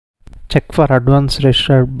check for advanced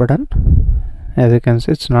restart button. As you can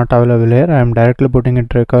see, it's not available here. I am directly putting it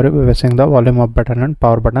to recovery by pressing the volume up button and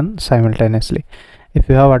power button simultaneously. If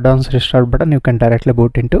you have advanced restart button, you can directly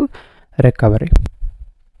boot into recovery.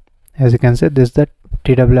 As you can see, this is the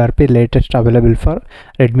TWRP latest available for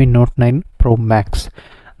Redmi Note 9 Pro Max.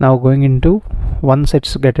 Now going into, once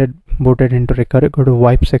it's booted into recovery, go to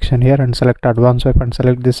wipe section here and select advanced wipe and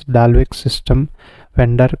select this Dalvik system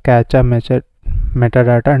vendor cache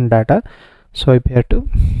metadata and data. Swipe here to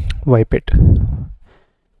wipe it.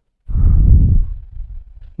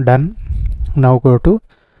 Done. Now go to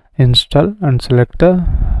install and select the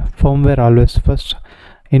firmware always first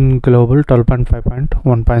in global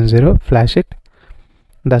 12.5.1.0. flash it.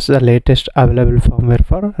 That's the latest available firmware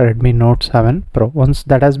for Redmi Note 7 Pro. Once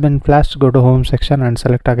that has been flashed, go to home section and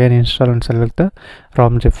select again install and select the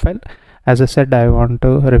ROM zip file. As I said, I want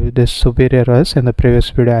to review this SuperiorOS. In the previous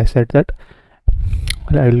video I said that.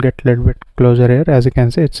 I will get a little bit closer here. As you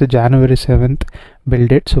can see, it's a January 7th build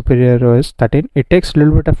date, SuperiorOS 13. It takes a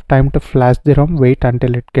little bit of time to flash the ROM. Wait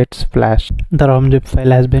until it gets flashed. The ROM zip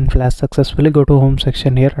file has been flashed successfully. Go to home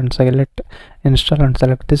section here and select install and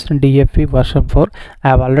select this DFE version 4. I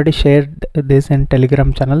have already shared this in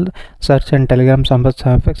Telegram channel. Search in Telegram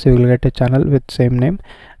SampathFX. You will get a channel with same name.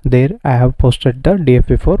 There I have posted the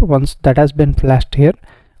DFE 4. Once that has been flashed here,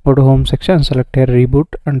 go to home section, select here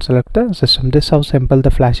reboot and select the system. This is how simple the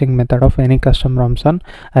flashing method of any custom ROMs on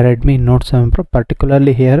a Redmi Note 7 Pro.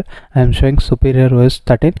 Particularly here I am showing SuperiorOS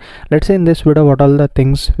 13. Let's see in this video what all the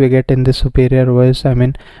things we get in this SuperiorOS. I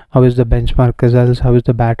mean, how is the benchmark results, how is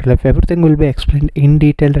the battery life, everything will be explained in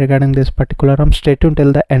detail regarding this particular ROM. Stay tuned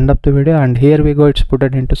till the end of the video, and here we go, it's put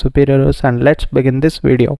it into SuperiorOS, and let's begin this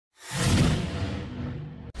video.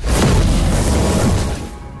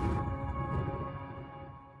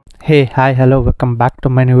 Hey, hi, hello, welcome back to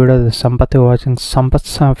my new video. This is Sampath. You're watching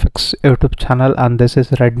SampathFX YouTube channel, and this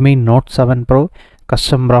is Redmi Note 7 Pro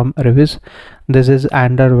custom ROM reviews. This is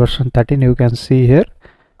Android version 13. You can see here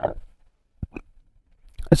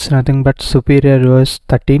it's nothing but SuperiorOS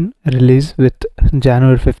 13 release with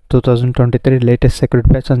January 5th 2023 latest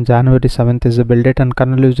security patch, and January 7th is the build date, and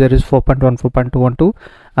kernel user is 4.1.4.212.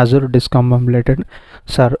 Azure discombobulated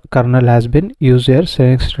kernel has been used here.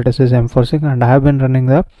 Saving status is enforcing, and I have been running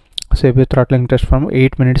the CPU throttling test from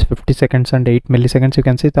 8 minutes 50 seconds and 8 milliseconds. You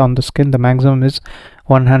can see it on the screen. The maximum is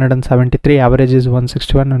 173, average is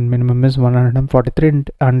 161, and minimum is 143,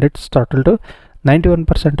 and it's throttled to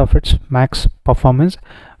 91% of its max performance,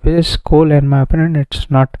 which is cool in my opinion. It's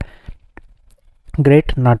not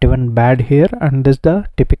great, not even bad here. And this is the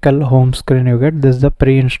typical home screen you get. This is the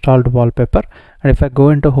pre-installed wallpaper, and if I go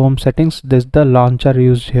into home settings, this is the launcher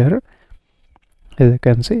used here. As you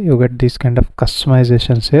can see, you get these kind of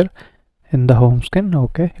customizations here in the home screen.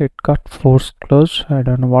 Okay, it got force closed, I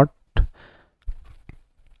don't know what.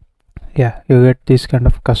 Yeah, you get this kind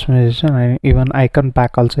of customization, and even icon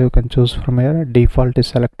pack also you can choose from here. Default is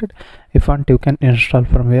selected. If you want, you can install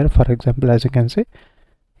from here. For example, as you can see,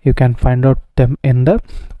 you can find out them in the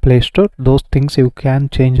Play Store. Those things you can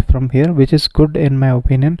change from here, which is good in my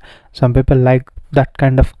opinion. Some people like that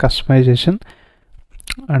kind of customization.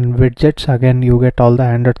 And widgets, again you get all the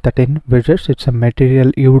Android 13 widgets. It's a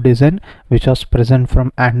Material U design which was present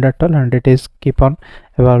from Android 12, and it is keep on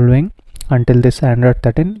evolving until this Android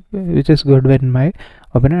 13, which is good in my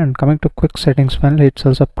opinion. And coming to quick settings panel, it's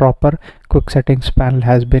also proper quick settings panel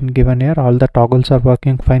has been given here. All the toggles are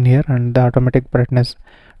working fine here, and the automatic brightness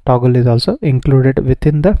toggle is also included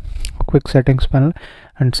within the quick settings panel.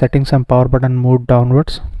 And settings and power button moved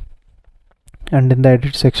downwards, and in the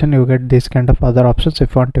edit section you get these kind of other options.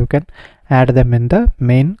 If you want, you can add them in the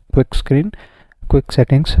main quick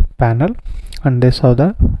settings panel. And this how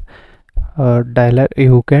the dialer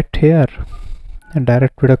you get here. A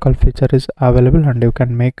direct video call feature is available, and you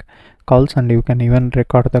can make calls, and you can even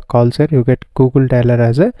record the calls here. You get Google dialer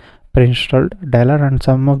as a pre-installed dialer, and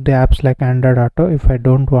some of the apps like Android Auto if I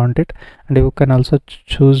don't want it. And you can also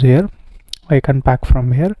choose here icon pack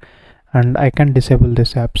from here, and I can disable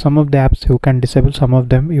this app. Some of the apps you can disable, some of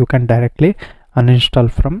them you can directly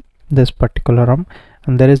uninstall from this particular ROM.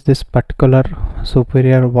 And there is this particular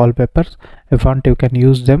superior wallpapers. If you want, you can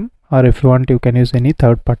use them, or if you want, you can use any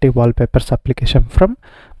third-party wallpapers application from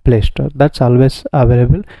Play Store. That's always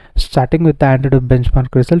available. Starting with the Android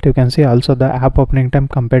benchmark result, you can see also the app opening time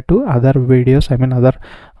compared to other videos, I mean other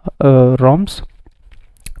ROMs.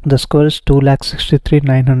 The score is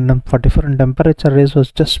 2,63,944, and temperature raise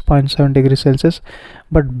was just 0.7 degrees Celsius,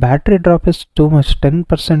 but battery drop is too much.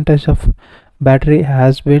 10% of battery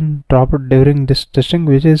has been dropped during this testing,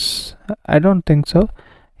 which is, I don't think so.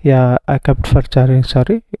 Yeah, I kept for charging,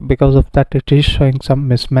 sorry, because of that it is showing some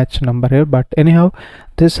mismatch number here. But anyhow,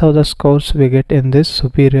 this is how the scores we get in this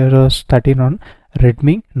SuperiorOS 13 on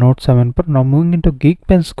Redmi Note 7 Pro. Now moving into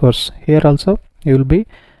Geekbench scores, here also you will be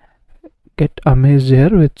get amazed here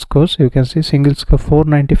with scores. You can see single score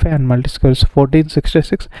 495 and multi score is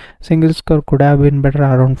 1466. Single score could have been better,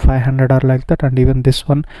 around 500 or like that, and even this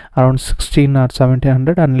one around 16 or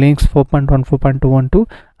 1700. And Linux 4.1 4.212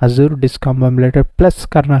 Azure discombobulated plus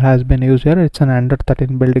kernel has been used here. It's an Android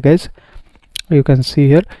 13 build, guys. You can see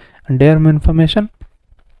here, and DRM information.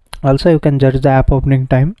 Also, you can judge the app opening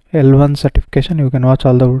time, L1 certification. You can watch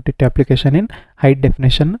all the OTT application in high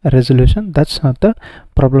definition resolution. That's not the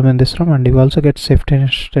problem in this ROM. And you also get safety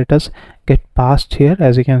status get passed here.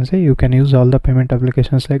 As you can see, you can use all the payment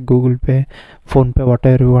applications like Google Pay, Phone Pay,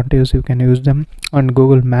 whatever you want to use, you can use them. And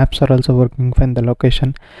Google Maps are also working fine. The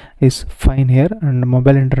location is fine here. And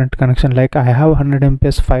mobile internet connection, like I have 100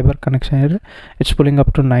 Mbps fiber connection here, it's pulling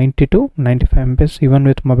up to 90 to 95 Mbps. Even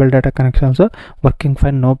with mobile data connection also working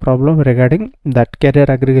fine, no problem regarding that. Carrier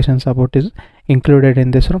aggregation support is included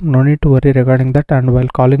in this ROM, no need to worry regarding that. And while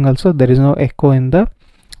calling also there is no echo in the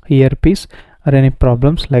earpiece or any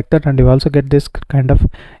problems like that. And you also get this kind of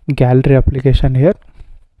gallery application here.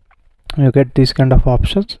 You get these kind of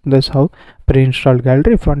options. This is how pre-installed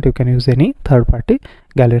gallery. If you want, you can use any third-party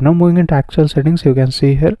gallery. Now moving into actual settings, you can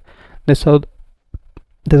see here this is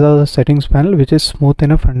the settings panel, which is smooth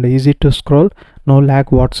enough and easy to scroll, no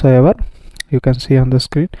lag whatsoever. You can see on the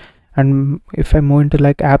screen. And if I move into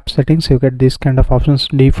like app settings, you get these kind of options.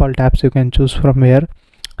 Default apps you can choose from here.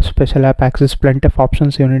 Special app access, plenty of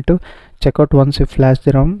options you need to check out. Once you flash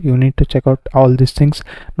the ROM, you need to check out all these things.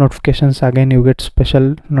 Notifications, again you get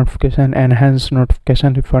special notification, enhanced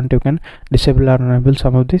notification. If you want, you can disable or enable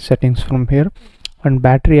some of the settings from here. And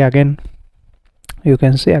battery, again you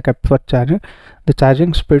can see I kept for charging. The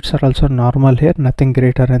charging speeds are also normal here, nothing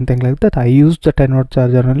great or anything like that. I used the 10 watt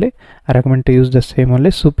charger only. I recommend to use the same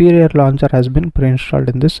only. Superior launcher has been pre-installed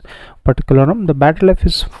in this particular ROM. The battery life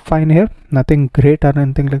is fine here, nothing great or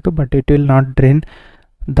anything like that, but it will not drain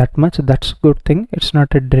that much. That's good thing. It's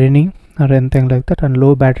not a draining or anything like that. And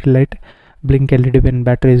low battery light, blink LED when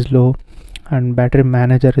battery is low. And battery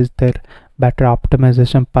manager is there. Battery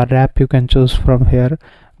optimization per app you can choose from here.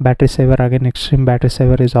 Battery saver, again extreme battery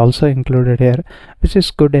saver is also included here, which is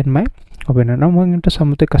good in my opinion. Now moving into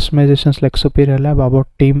some of the customizations like Superior Lab, about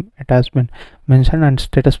team, it has been mentioned. And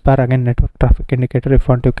status bar, again network traffic indicator. If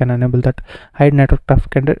you want, you can enable that. Hide network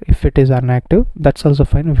traffic indicator if it is inactive, that's also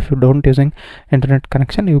fine. If you don't using internet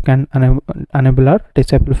connection, you can enable or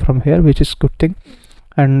disable from here, which is good thing.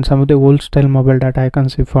 And some of the old style mobile data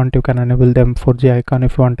icons, if you want, you can enable them. 4G icon,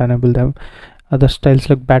 if you want to enable them. Other styles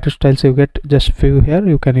like battery styles, you get just few here,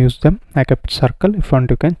 you can use them. I kept circle. If you want,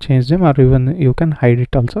 you can change them, or even you can hide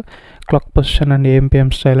it also. Clock position and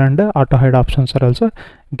AM/PM style and auto hide options are also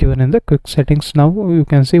given in the quick settings. Now you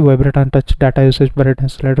can see vibrate and touch, data usage,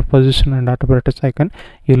 brightness, slider position and auto brightness icon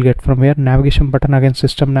you'll get from here. Navigation button, again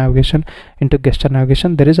system navigation into gesture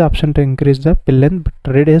navigation. There is an option to increase the pill length,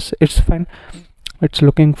 but radius it's fine, it's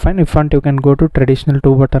looking fine. If you want, you can go to traditional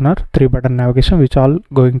 2 button or 3 button navigation, which all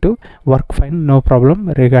going to work fine, no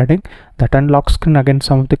problem regarding that. And lock screen, again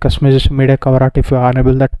some of the customization, media cover art, if you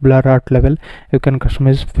enable that blur art level, you can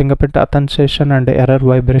customize. Fingerprint authentication and error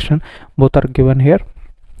vibration, both are given here.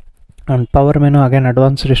 And power menu, again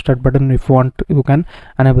advanced restart button, if you want, you can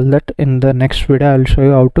enable that. In the next video I will show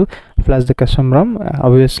you how to flash the custom ROM,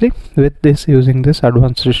 obviously with this, using this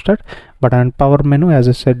advanced restart button. And power menu, as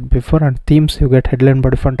I said before. And themes, you get headline,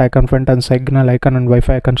 body font, icon font and signal icon and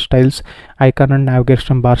Wi-Fi icon styles, icon and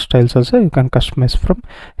navigation bar styles also you can customize from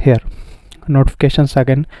here. Notifications,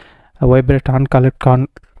 again vibrate on, collect on,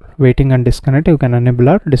 waiting and disconnect, you can enable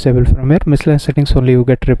or disable from here. Miscellaneous settings, only you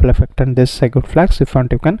get ripple effect and this second flags. If you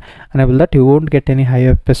want, you can enable that. You won't get any high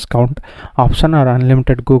FPS count option or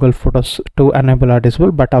unlimited Google Photos to enable or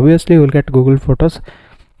disable, but obviously you will get Google Photos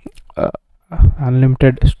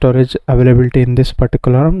unlimited storage availability in this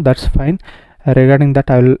particular ROM. That's fine. Regarding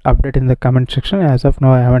that, I will update in the comment section. As of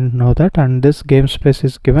now, I haven't know that. And this game space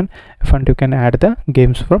is given. If you want, you can add the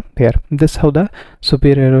games from here. This is how the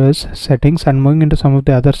SuperiorOS settings. And moving into some of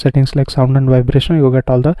the other settings like sound and vibration, you get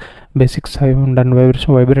all the basic sound and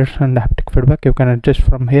vibration and haptic feedback you can adjust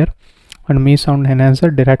from here. And Mi Sound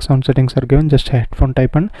Enhancer, direct sound settings are given. Just headphone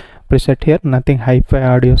type and preset here. Nothing hi-fi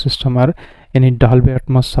audio system or any Dolby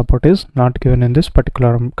Atmos support is not given in this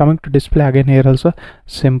particular ROM. Coming to display, again here also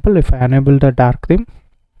simple. If I enable the dark theme,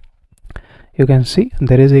 you can see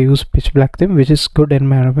there is a use pitch black theme, which is good in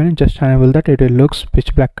my opinion. Just enable that, it will looks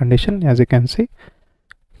pitch black condition, as you can see.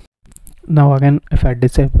 Now again, if I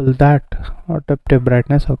disable that adaptive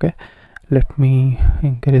brightness, okay, let me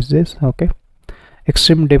increase this. Okay,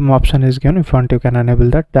 extreme dim option is given. If you want, you can enable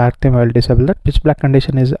that. Dark theme, I will disable that. Pitch black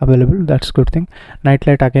condition is available, that's good thing. Night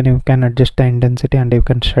light, again you can adjust the intensity and you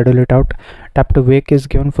can schedule it out. Tap to wake is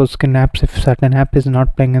given. Full screen apps, if certain app is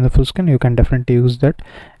not playing in the full screen, you can definitely use that.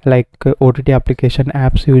 Like OTT application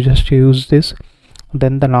apps, you just use this,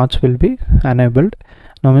 then the notch will be enabled.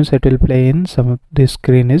 Now means it will play in some of the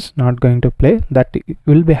screen is not going to play. That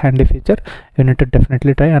will be handy feature, you need to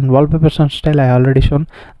definitely try. And wallpapers on style, I already shown.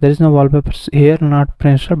 There is no wallpapers here, not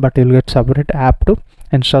pre-installed, but you'll get separate app to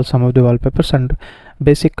install some of the wallpapers. And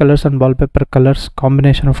basic colors and wallpaper colors,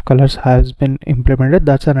 combination of colors has been implemented.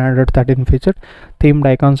 That's an Android 13 feature. Themed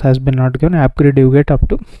icons has been not given. Upgrade you get up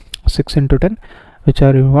to 6x10,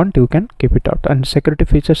 whichever you want, you can keep it out. And security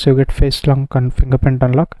features, you get face lock and fingerprint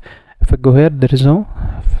unlock. If I go here, there is no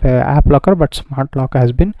app locker, but smart lock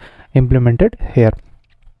has been implemented here.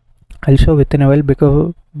 I'll show within a while,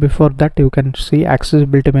 because before that you can see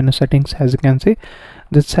accessibility menu settings. As you can see,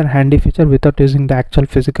 this is a handy feature. Without using the actual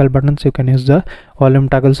physical buttons, you can use the volume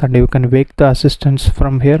toggles and you can wake the assistants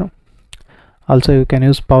from here. Also you can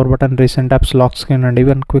use power button, recent apps, lock screen, and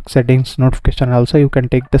even quick settings notification. Also you can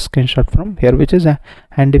take the screenshot from here, which is a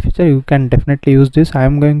handy feature. You can definitely use this. I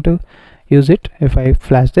am going to use it if I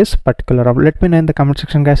flash this particular app. Let me know in the comment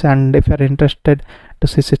section, guys. And if you are interested to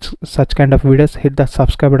see such kind of videos, hit the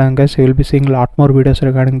subscribe button, guys. You will be seeing a lot more videos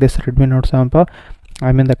regarding this Redmi Note 7 Pro.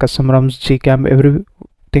 I mean the custom ROMs, Gcam,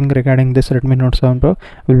 everything regarding this Redmi Note 7 Pro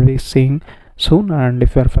will be seeing soon. And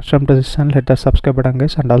if you are first time to this channel, hit the subscribe button,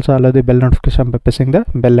 guys, and also allow the bell notification by pressing the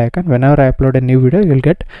bell icon. Whenever I upload a new video, you will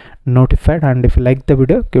get notified. And if you like the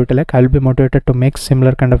video, give it a like. I will be motivated to make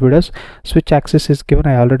similar kind of videos. Switch access is given,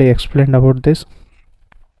 I already explained about this.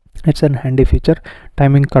 It's a handy feature.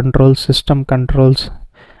 Timing controls, system controls,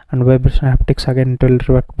 and vibration haptics, again it will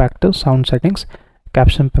revert back to sound settings.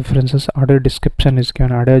 Caption preferences, audio description is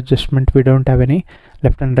given. Audio adjustment, we don't have any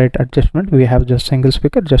left and right adjustment, we have just single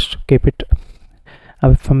speaker. Just keep it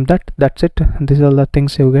from that. That's it. These are the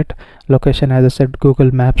things you get. Location, as I said,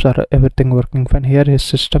 Google Maps, or everything working fine. Here is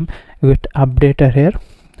system, you get updater here.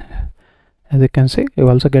 As you can see, you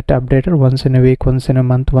also get updated once in a week, once in a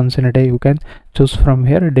month, once in a day. You can choose from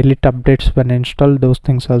here. Delete updates when installed, those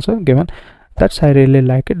things also given. That's, I really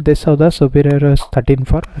like it. This is the SuperiorOS 13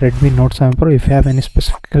 for Redmi Note 7 Pro. If you have any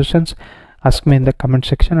specific questions, ask me in the comment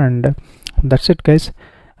section. And that's it, guys.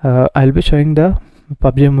 I'll be showing the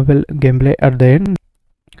PUBG Mobile gameplay at the end.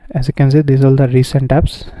 As you can see, these are the recent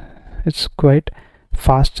apps. It's quite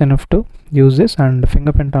fast enough to use this. And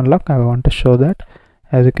fingerprint unlock, I want to show that.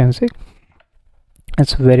 As you can see,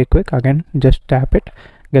 it's very quick. Again, just tap it,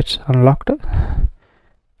 gets unlocked.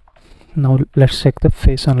 Now let's check the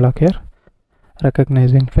face unlock here.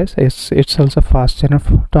 Recognizing face, it's also fast enough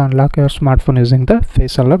to unlock your smartphone using the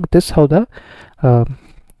face unlock. This is how the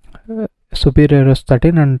SuperiorOS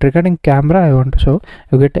 13. And regarding camera, I want to show,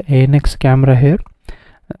 you get ANX camera here.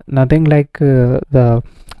 Nothing like the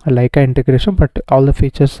Leica integration, but all the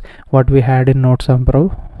features what we had in Note 7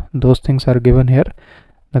 Pro, those things are given here.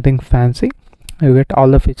 Nothing fancy, you get all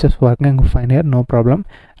the features working fine here, no problem.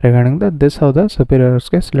 Regarding the this how the SuperiorOS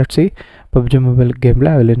case. Let's see PUBG Mobile gameplay.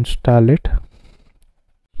 I will install it.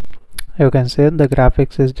 You can see the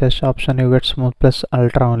graphics is just option, you get smooth plus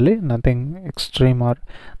ultra only, nothing extreme or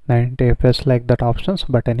 90 fps like that options.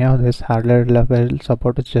 But anyhow, this hardware level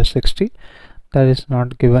support is just 60, that is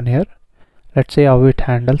not given here. Let's see how it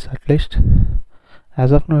handles. At least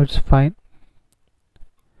as of now it's fine.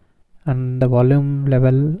 And the volume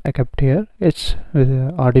level I kept here, it's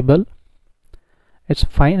audible, it's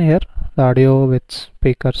fine here. The audio with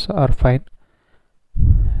speakers are fine.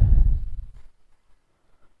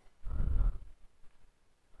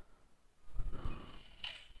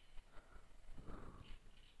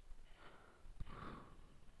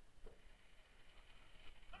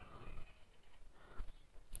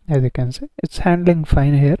 As you can see, it's handling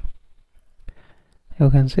fine here. You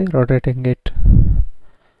can see rotating it.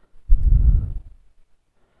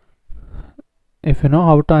 If you know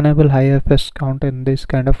how to enable high FPS count in these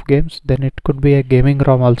kind of games, then it could be a gaming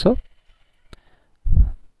ROM also.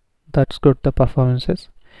 That's good, the performances.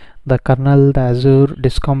 The kernel, the Azure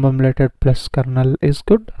discombobulated plus kernel is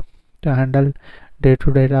good to handle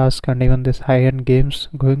day-to-day tasks, and even this high-end games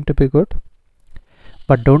going to be good.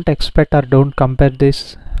 But don't expect or don't compare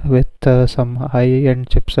this with some high-end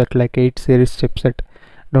chipset like 8 series chipset.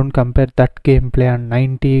 Don't compare that gameplay and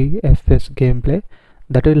 90 fps gameplay.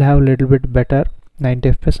 That will have a little bit better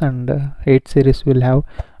 90 fps, and 8 series will have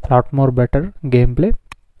a lot more better gameplay.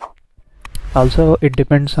 Also it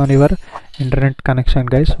depends on your internet connection,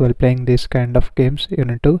 guys. While playing these kind of games, you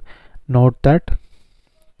need to note that.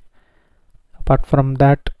 Apart from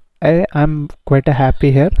that, I'm quite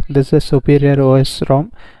happy here. This is SuperiorOS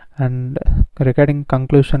ROM, and regarding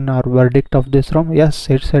conclusion or verdict of this ROM, yes,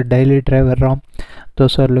 it's a daily driver ROM.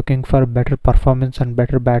 Those who are looking for better performance and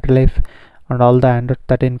better battery life and all the Android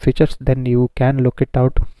 13 features, then you can look it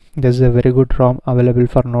out. This is a very good ROM available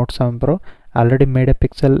for Note 7 Pro. Already made a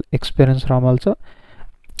Pixel experience ROM also.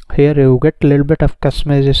 Here you get a little bit of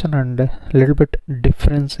customization and a little bit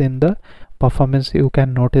difference in the performance you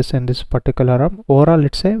can notice in this particular ROM. Overall,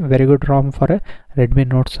 it's a very good ROM for a Redmi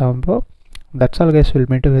Note 7 Pro. That's all, guys. We'll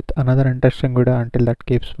meet you with another interesting video. Until that,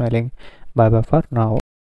 keep smiling. Bye bye for now.